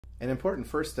An important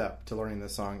first step to learning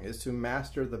this song is to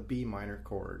master the B minor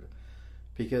chord,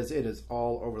 because it is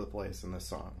all over the place in this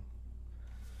song.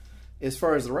 As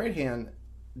far as the right hand,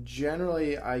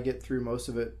 generally I get through most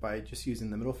of it by just using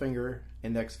the middle finger,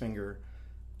 index finger,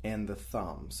 and the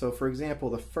thumb. So for example,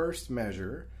 the first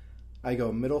measure, I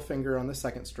go middle finger on the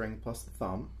second string plus the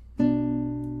thumb,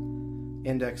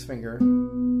 index finger,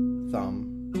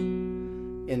 thumb,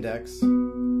 index,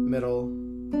 middle,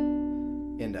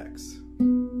 index.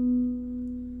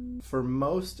 For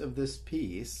most of this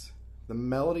piece, the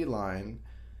melody line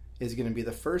is going to be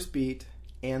the first beat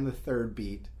and the third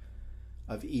beat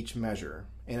of each measure.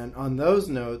 And on those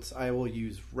notes, I will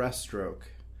use rest stroke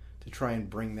to try and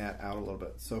bring that out a little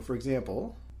bit. So for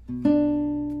example,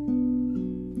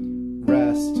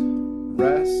 rest,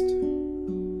 rest,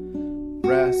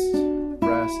 rest,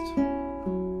 rest,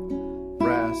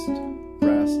 rest,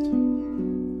 rest,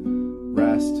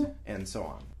 rest, and so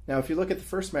on. Now if you look at the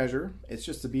first measure, it's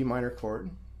just a B minor chord,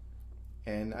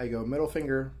 and I go middle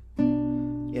finger,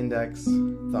 index,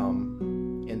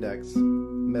 thumb, index,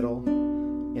 middle,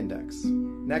 index.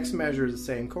 Next measure is the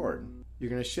same chord. You're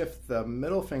going to shift the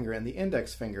middle finger and the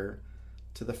index finger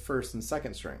to the first and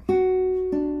second string.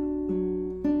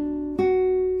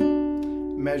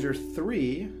 Measure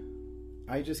 3,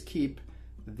 I just keep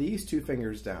these two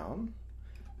fingers down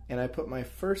and I put my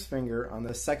first finger on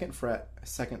the second fret,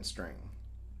 second string.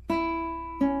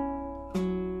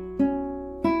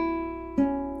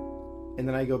 And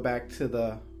then I go back to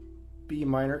the B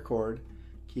minor chord,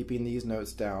 keeping these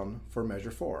notes down for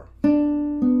measure 4.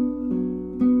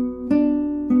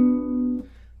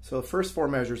 So the first 4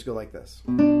 measures go like this.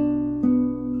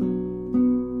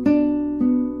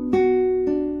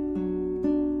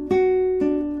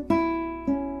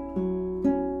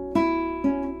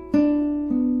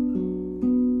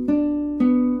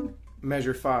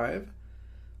 Measure 5,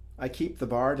 I keep the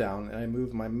bar down and I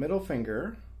move my middle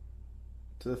finger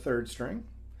to the third string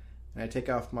and I take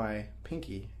off my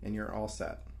pinky and you're all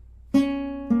set.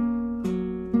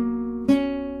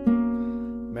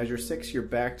 Measure 6, you're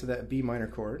back to that B minor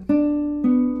chord.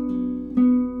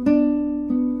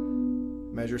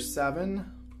 Measure 7,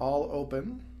 all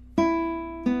open.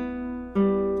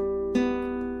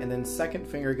 And then second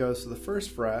finger goes to the first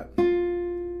fret.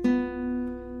 And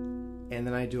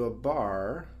then I do a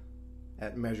bar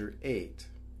at measure 8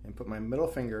 and put my middle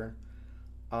finger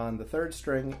on the third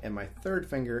string and my third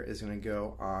finger is going to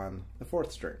go on the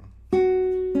fourth string.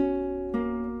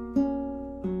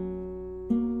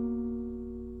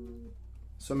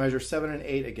 So measure 7 and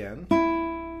 8 again.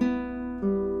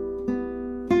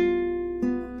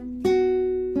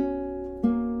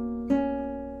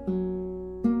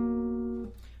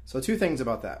 So 2 things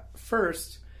about that.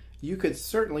 First, you could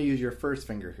certainly use your first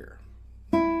finger here.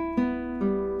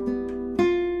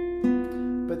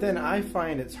 But then I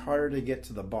find it's harder to get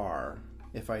to the bar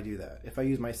if I do that. If I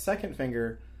use my second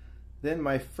finger, then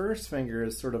my first finger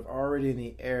is sort of already in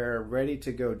the air, ready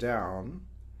to go down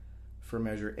for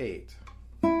measure 8.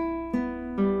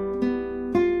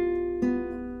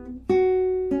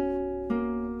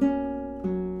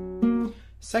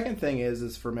 Second thing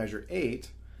is for measure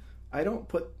 8, I don't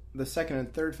put the second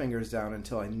and third fingers down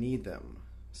until I need them.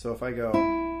 So if I go,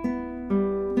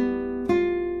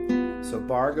 so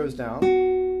bar goes down,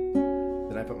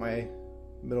 then I put my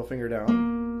middle finger down,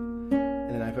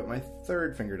 and then I put my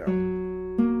third finger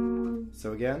down.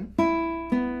 So again.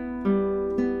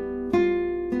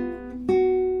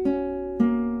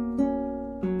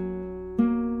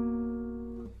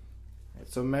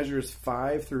 So measures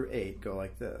 5 through 8 go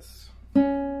like this.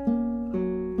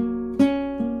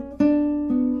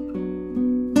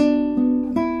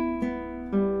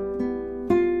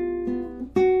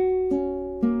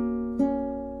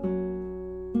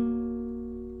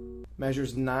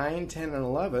 Measures 9, 10, and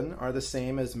 11 are the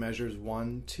same as measures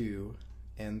 1, 2,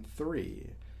 and 3.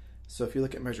 So if you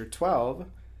look at measure 12,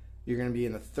 you're going to be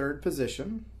in the third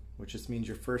position, which just means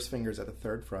your first finger is at the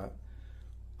third fret,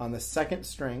 on the second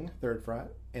string, third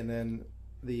fret, and then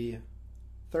the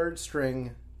third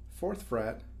string, fourth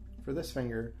fret for this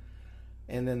finger,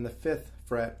 and then the fifth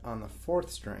fret on the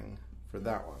fourth string for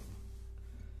that one.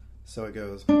 So it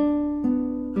goes.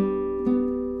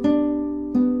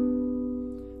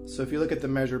 So if you look at the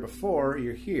measure before,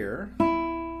 you're here.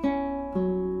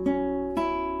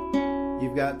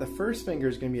 You've got the first finger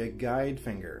is going to be a guide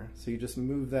finger. So you just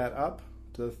move that up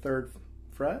to the third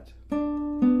fret.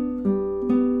 And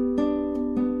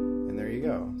there you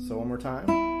go. So one more time.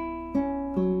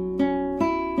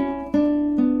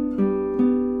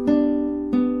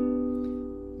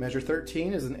 Measure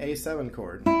 13 is an A7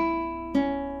 chord,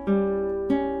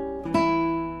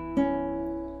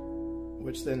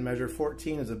 which then measure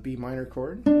 14 is a B minor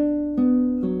chord.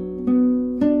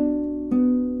 And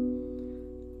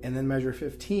then measure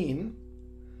 15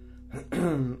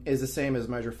 is the same as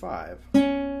measure 5.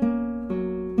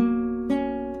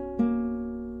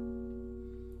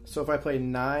 So if I play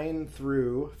 9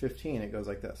 through 15, it goes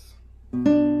like this.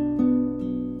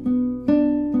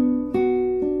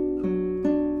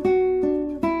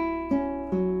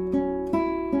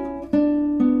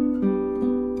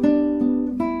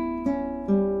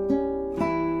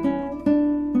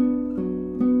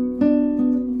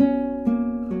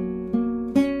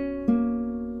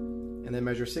 And then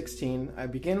measure 16, I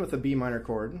begin with a B minor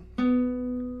chord,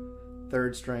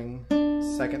 3rd string,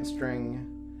 2nd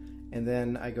string, and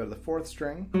then I go to the 4th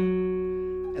string,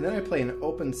 and then I play an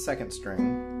open 2nd string,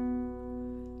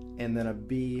 and then a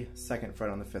B 2nd fret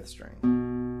on the 5th string.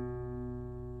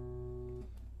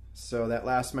 So that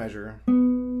last measure,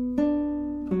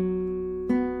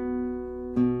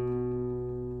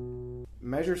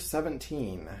 measure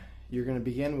 17, you're going to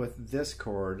begin with this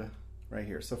chord right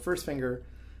here. So 1st finger,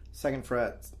 2nd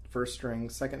fret, 1st string,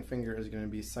 2nd finger is going to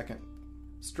be 2nd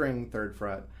string, 3rd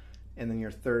fret, and then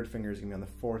your 3rd finger is going to be on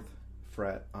the 4th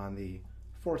fret on the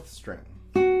 4th string.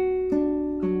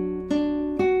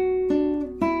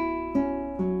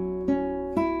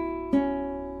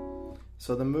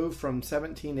 So the move from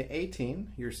 17 to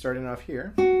 18, you're starting off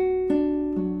here.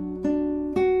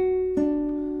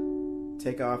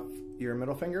 Take off your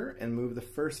middle finger and move the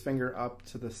 1st finger up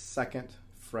to the 2nd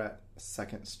fret,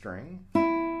 2nd string.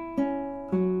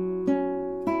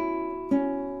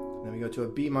 Then we go to a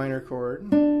B minor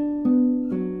chord.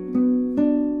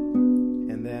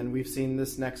 We've seen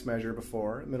this next measure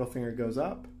before. Middle finger goes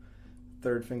up,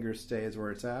 3rd finger stays where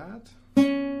it's at.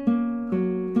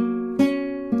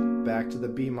 Back to the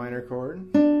B minor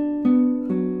chord.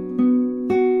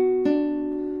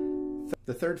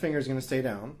 The 3rd finger is going to stay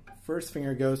down. 1st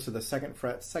finger goes to the 2nd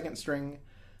fret, 2nd string.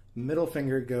 Middle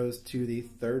finger goes to the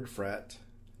 3rd fret,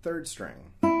 3rd string.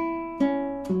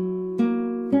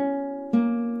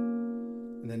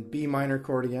 And then B minor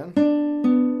chord again.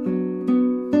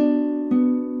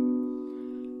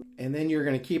 And then you're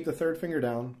going to keep the 3rd finger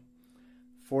down,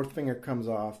 4th finger comes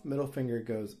off, middle finger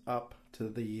goes up to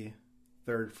the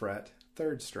 3rd fret,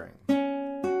 3rd string.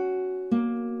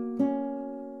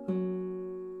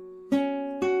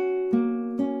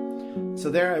 So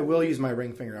there I will use my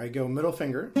ring finger. I go middle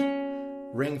finger,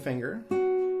 ring finger,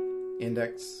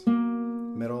 index,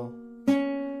 middle,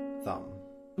 thumb.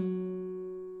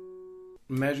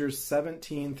 Measures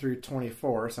 17 through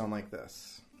 24 sound like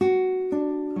this.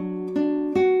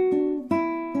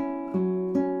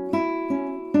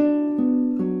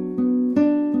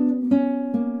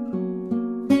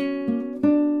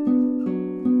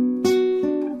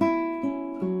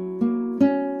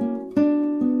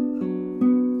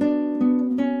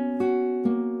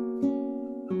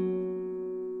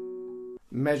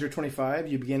 Measure 25,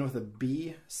 you begin with a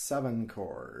B7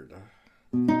 chord.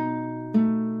 And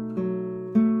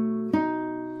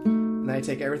then I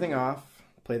take everything off,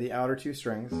 play the outer 2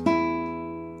 strings,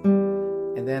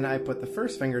 and then I put the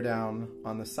 1st finger down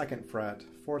on the 2nd fret,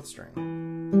 4th string.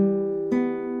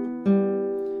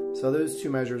 So those 2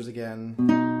 measures again.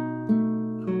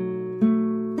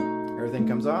 Everything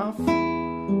comes off,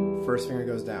 1st finger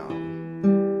goes down.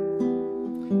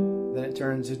 Then it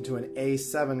turns into an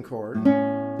A7 chord.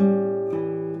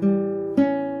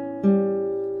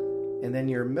 And then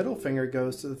your middle finger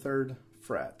goes to the 3rd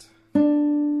fret.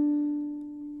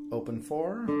 Open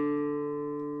 4,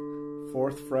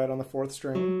 4th fret on the 4th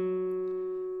string,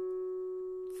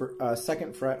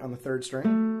 2nd fret on the 3rd string,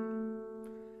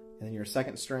 and then your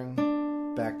 2nd string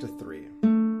back to 3.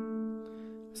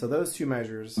 So those 2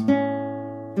 measures.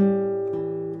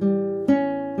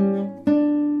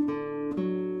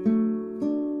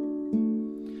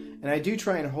 And I do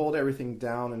try and hold everything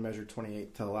down in measure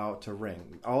 28 to allow it to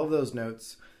ring. All of those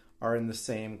notes are in the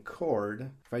same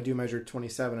chord. If I do measure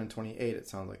 27 and 28, it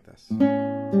sounds like this. Then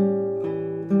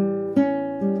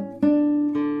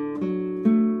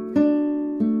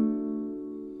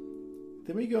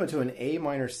we go into an A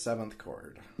minor 7th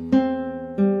chord.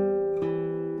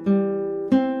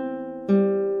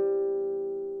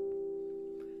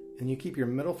 And you keep your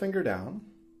middle finger down.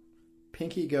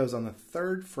 Pinky goes on the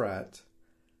 3rd fret,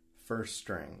 1st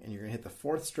string, and you're going to hit the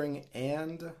 4th string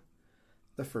and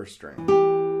the 1st string.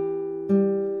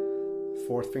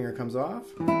 4th finger comes off,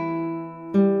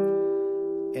 and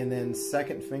then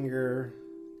 2nd finger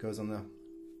goes on the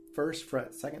 1st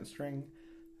fret, 2nd string,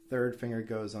 3rd finger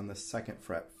goes on the 2nd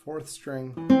fret, 4th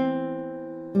string.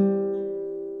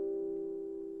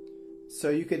 So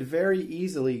you could very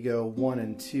easily go 1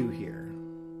 and 2 here.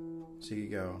 So you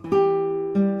go,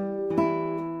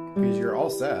 because you're all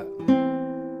set.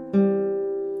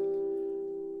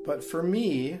 But for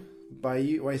me,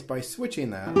 by switching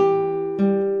that,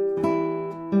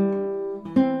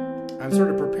 I'm sort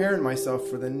of preparing myself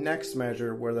for the next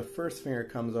measure where the first finger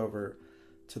comes over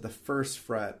to the first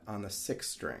fret on the 6th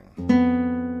string.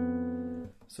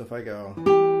 So if I go,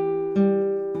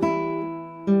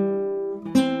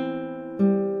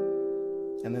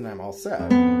 and then I'm all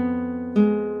set.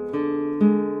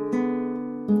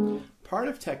 Part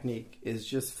of technique is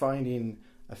just finding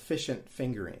efficient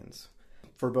fingerings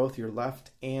for both your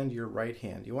left and your right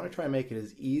hand. You want to try and make it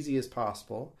as easy as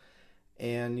possible,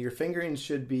 and your fingerings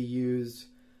should be used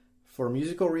for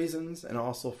musical reasons and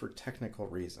also for technical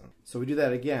reasons. So we do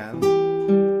that again.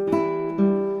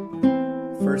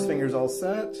 First finger's all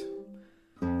set,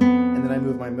 and then I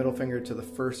move my middle finger to the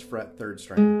 1st fret, 3rd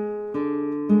string.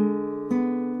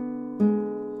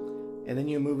 And then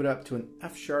you move it up to an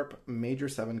F sharp major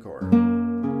 7 chord.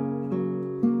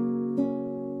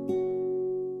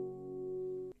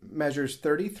 Measures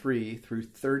 33 through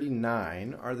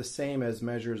 39 are the same as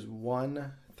measures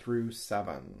 1 through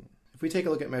 7. If we take a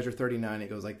look at measure 39, it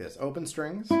goes like this. Open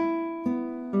strings,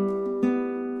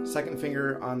 2nd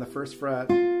finger on the 1st fret.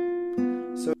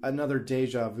 So another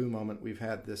deja vu moment, we've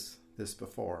had this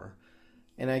before.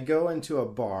 And I go into a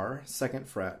bar, 2nd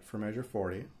fret for measure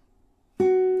 40.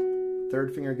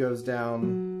 3rd finger goes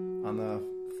down on the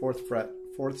 4th fret,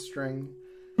 4th string.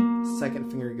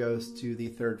 2nd finger goes to the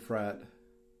 3rd fret,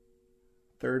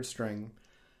 3rd string,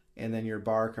 and then your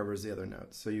bar covers the other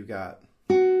notes. So you've got,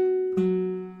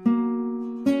 then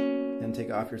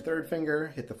take off your 3rd finger,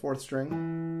 hit the 4th string,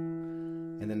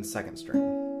 and then 2nd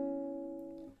string.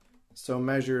 So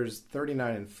measures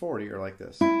 39 and 40 are like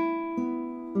this.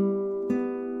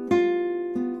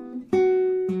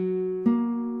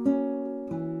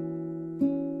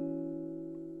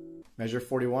 Measure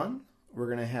 41, we're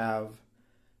going to have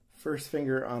 1st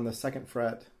finger on the 2nd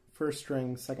fret, 1st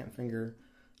string, 2nd finger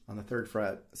on the 3rd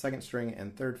fret, 2nd string,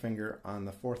 and 3rd finger on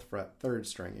the 4th fret, 3rd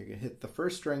string. You can hit the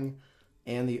 1st string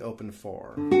and the open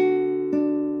 4.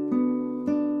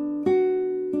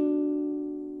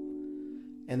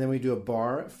 And then we do a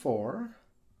bar at 4,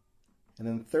 and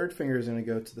then the 3rd finger is going to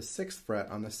go to the 6th fret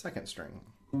on the 2nd string.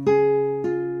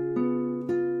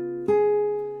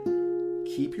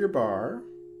 Keep your bar,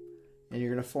 and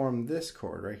you're going to form this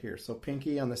chord right here. So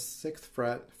pinky on the 6th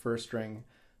fret, 1st string,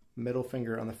 middle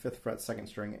finger on the 5th fret, 2nd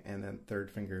string, and then 3rd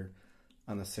finger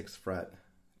on the 6th fret,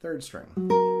 3rd string.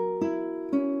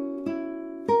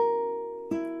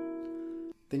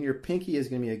 Then your pinky is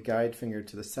going to be a guide finger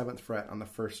to the 7th fret on the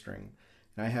 1st string.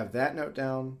 And I have that note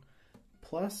down,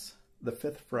 plus the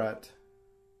 5th fret,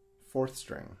 4th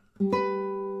string.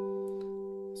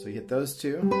 So you hit those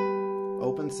two,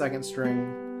 open 2nd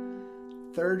string,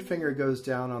 3rd finger goes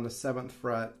down on the 7th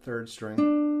fret, 3rd string,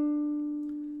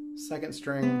 2nd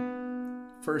string,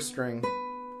 1st string,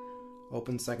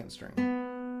 open 2nd string.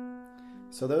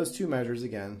 So those two measures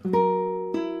again.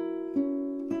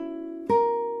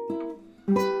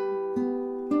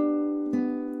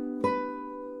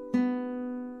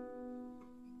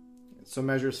 So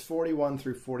measures 41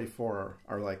 through 44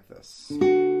 are like this.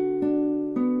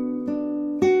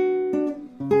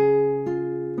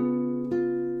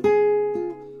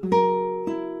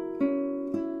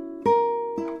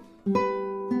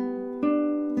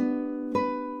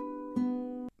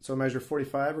 So measure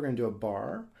 45, we're going to do a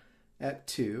bar at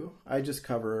 2. I just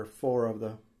cover 4 of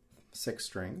the 6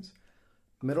 strings.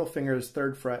 Middle finger is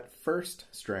 3rd fret, 1st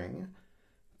string.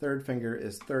 3rd finger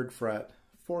is 3rd fret,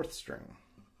 4th string.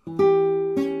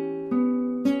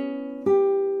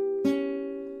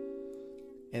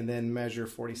 And then measure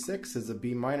 46 is a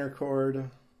B minor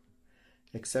chord,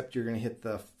 except you're going to hit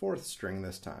the 4th string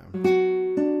this time.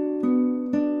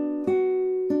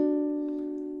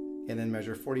 And then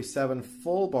measure 47,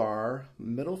 full bar,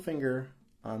 middle finger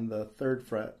on the 3rd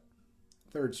fret,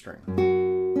 3rd string.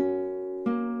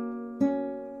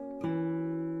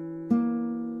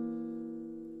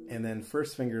 And then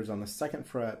 1st finger is on the 2nd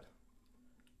fret,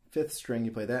 5th string,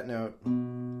 you play that note,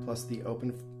 plus the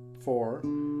open 4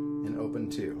 and open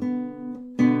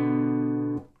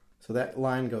 2. So that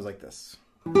line goes like this.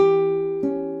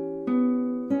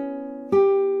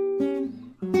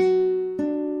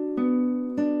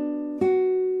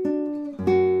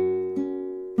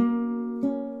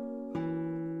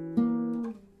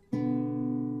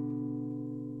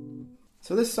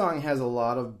 So this song has a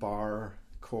lot of bar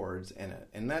chords in it,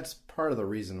 and that's part of the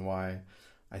reason why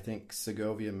I think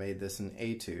Segovia made this an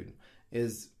etude,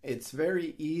 is it's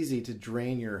very easy to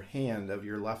drain your hand of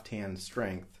your left hand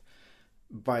strength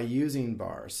by using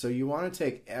bars. So you want to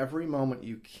take every moment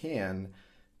you can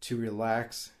to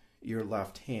relax your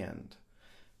left hand.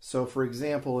 So for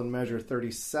example, in measure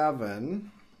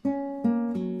 37,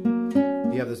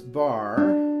 you have this bar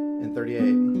in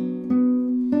 38.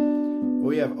 Well,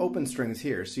 we have open strings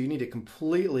here, so you need to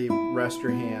completely rest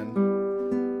your hand,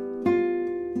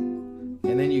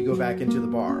 and then you go back into the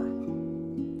bar.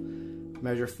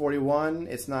 Measure 41,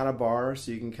 it's not a bar,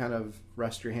 so you can kind of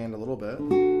rest your hand a little bit.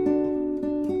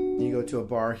 You go to a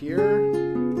bar here,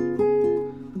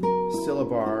 still a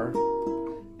bar,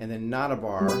 and then not a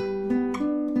bar, so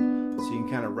you can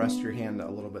kind of rest your hand a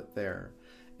little bit there.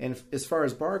 And as far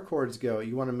as bar chords go,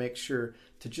 you want to make sure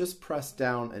to just press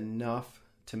down enough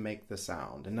to make the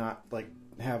sound and not like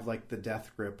have like the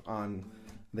death grip on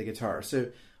the guitar.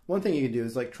 So one thing you can do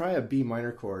is like try a B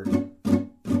minor chord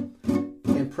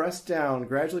and press down,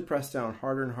 gradually press down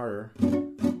harder and harder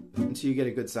until you get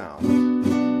a good sound.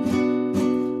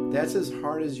 That's as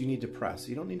hard as you need to press.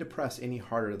 You don't need to press any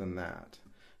harder than that.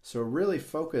 So really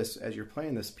focus as you're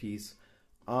playing this piece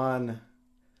on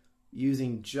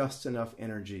using just enough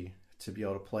energy to be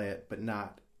able to play it, but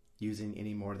not using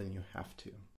any more than you have to.